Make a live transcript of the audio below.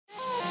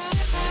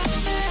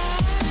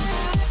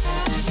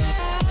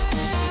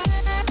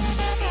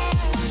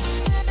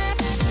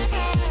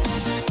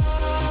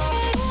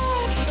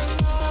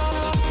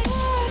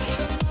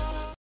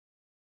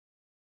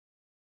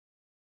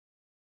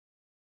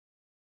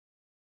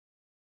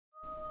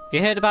You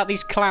heard about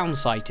these clown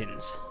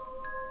sightings?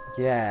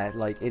 Yeah,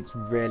 like, it's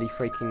really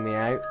freaking me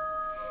out.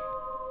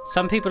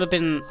 Some people have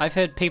been... I've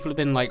heard people have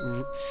been, like,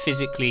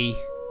 physically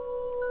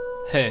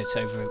hurt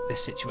over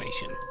this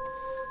situation.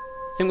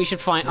 I think we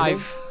should find... Really?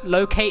 I've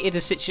located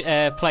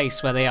a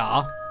place where they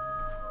are.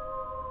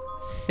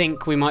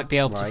 Think we might be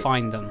able to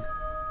find them.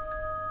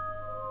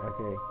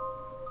 Okay.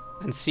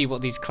 And see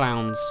what these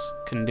clowns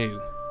can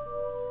do.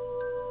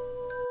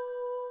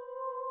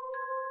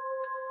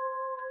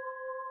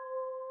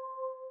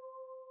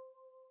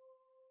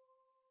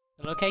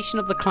 The location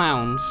of the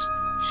clowns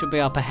should be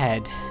up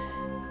ahead.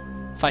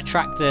 If I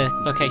track the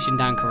location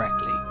down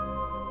correctly.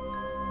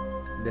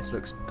 This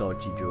looks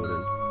dodgy,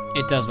 Jordan.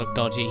 It does look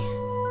dodgy.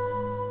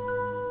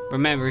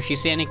 Remember, if you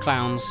see any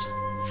clowns,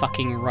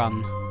 fucking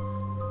run.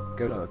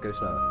 Go slower, go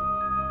slower.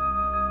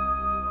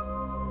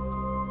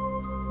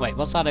 Wait,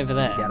 what's that over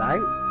there? Get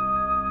out?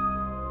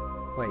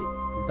 Wait,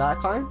 is that a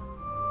clown?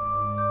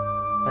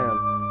 Hang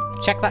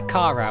on. Check that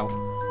car out.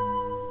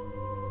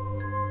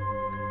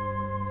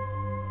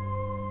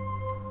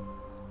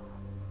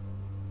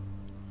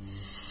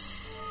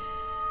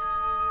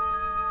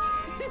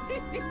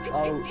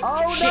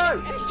 Oh Shit!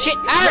 no! Shit!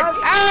 Aaron!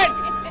 No! Aaron!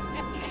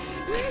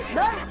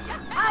 No!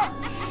 Ow!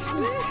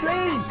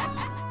 Please!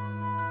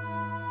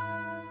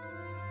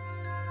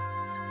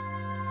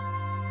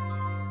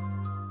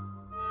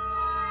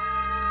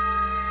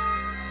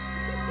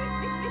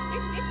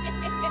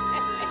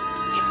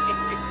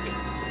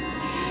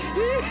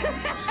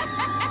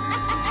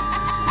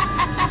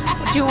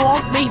 What do you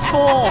want me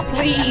for?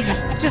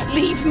 Please! Just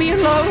leave me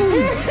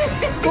alone!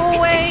 Go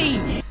away!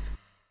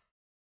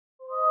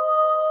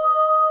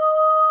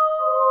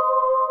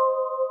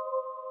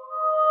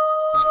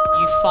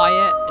 You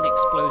fire an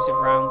explosive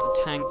round,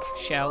 a tank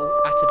shell,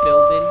 at a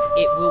building,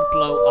 it will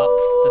blow up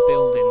the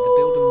building. The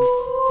building will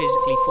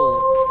physically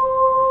fall.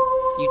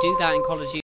 You do that in Call of Duty.